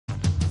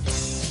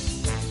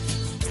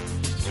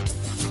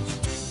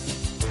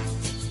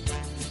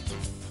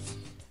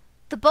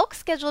The Bulk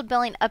Scheduled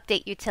Billing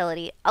Update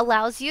utility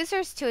allows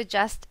users to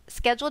adjust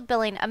scheduled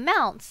billing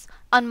amounts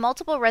on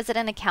multiple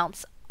resident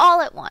accounts all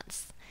at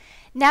once.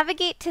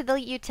 Navigate to the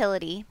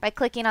utility by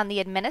clicking on the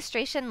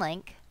Administration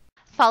link,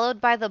 followed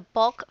by the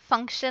Bulk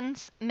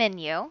Functions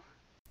menu,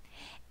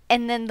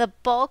 and then the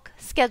Bulk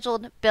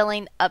Scheduled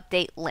Billing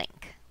Update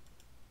link.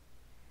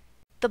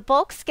 The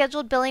Bulk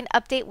Scheduled Billing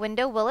Update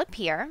window will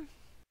appear.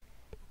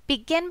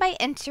 Begin by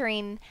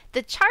entering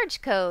the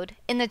charge code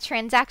in the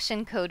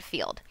transaction code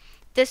field.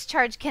 This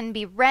charge can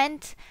be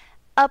rent,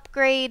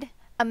 upgrade,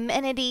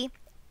 amenity,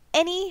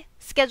 any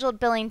scheduled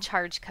billing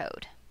charge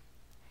code.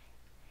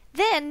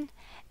 Then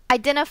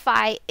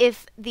identify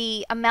if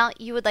the amount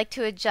you would like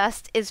to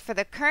adjust is for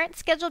the current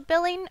scheduled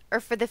billing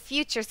or for the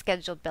future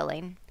scheduled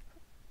billing,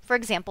 for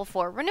example,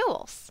 for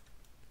renewals.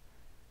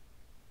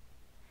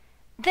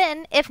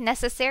 Then, if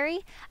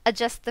necessary,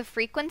 adjust the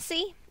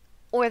frequency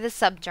or the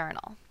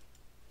subjournal.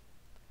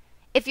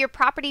 If your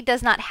property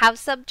does not have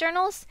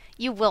subjournals,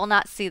 you will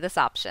not see this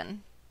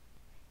option.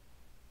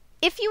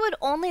 If you would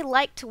only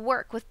like to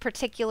work with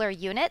particular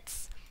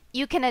units,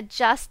 you can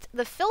adjust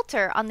the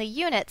filter on the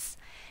units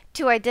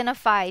to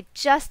identify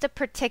just a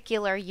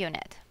particular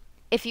unit.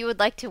 If you would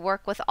like to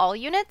work with all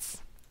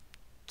units,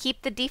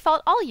 keep the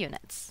default all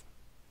units.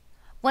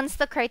 Once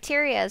the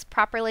criteria is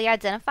properly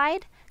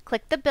identified,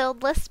 click the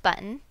Build List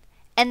button,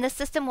 and the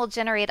system will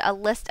generate a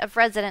list of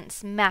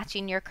residents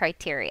matching your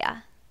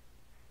criteria.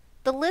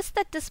 The list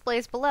that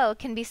displays below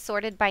can be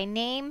sorted by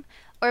name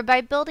or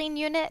by building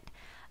unit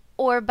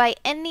or by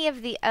any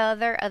of the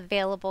other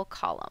available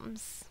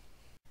columns.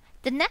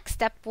 The next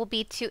step will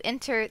be to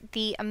enter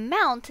the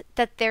amount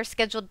that their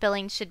scheduled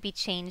billing should be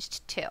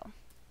changed to.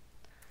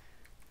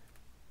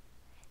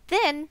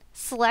 Then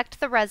select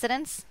the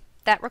residents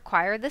that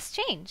require this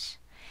change.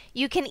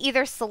 You can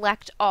either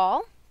select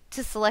all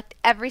to select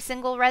every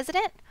single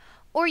resident,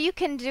 or you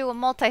can do a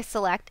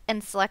multi-select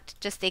and select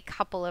just a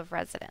couple of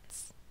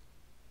residents.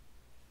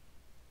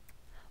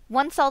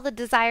 Once all the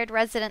desired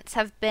residents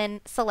have been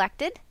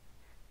selected,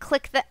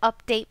 click the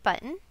Update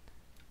button,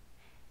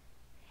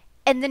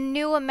 and the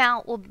new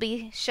amount will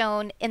be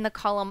shown in the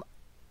column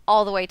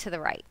all the way to the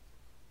right.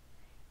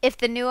 If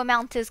the new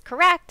amount is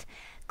correct,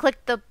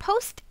 click the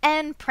Post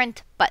and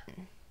Print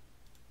button.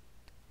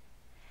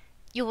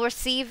 You will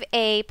receive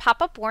a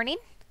pop-up warning.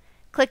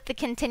 Click the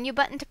Continue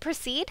button to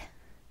proceed,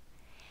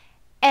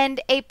 and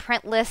a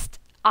Print List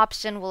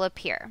option will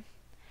appear.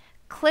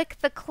 Click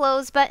the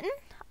Close button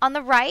on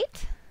the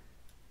right,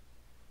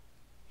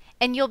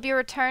 and you'll be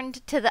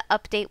returned to the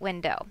Update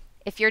window.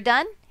 If you're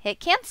done,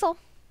 hit Cancel.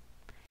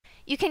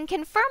 You can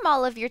confirm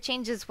all of your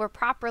changes were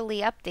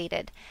properly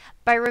updated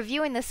by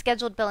reviewing the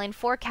Scheduled Billing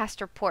Forecast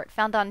report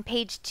found on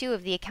page 2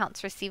 of the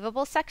Accounts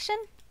Receivable section.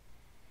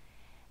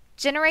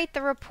 Generate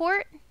the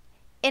report,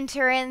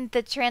 enter in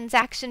the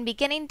transaction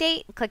beginning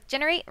date, click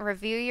Generate, and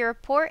review your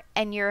report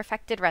and your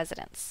affected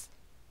residents.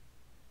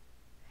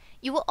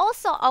 You will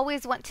also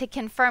always want to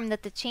confirm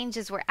that the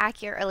changes were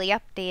accurately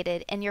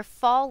updated in your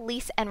fall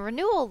lease and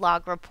renewal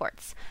log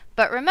reports.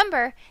 But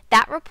remember,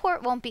 that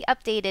report won't be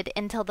updated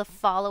until the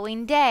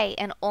following day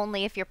and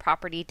only if your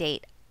property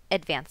date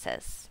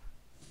advances.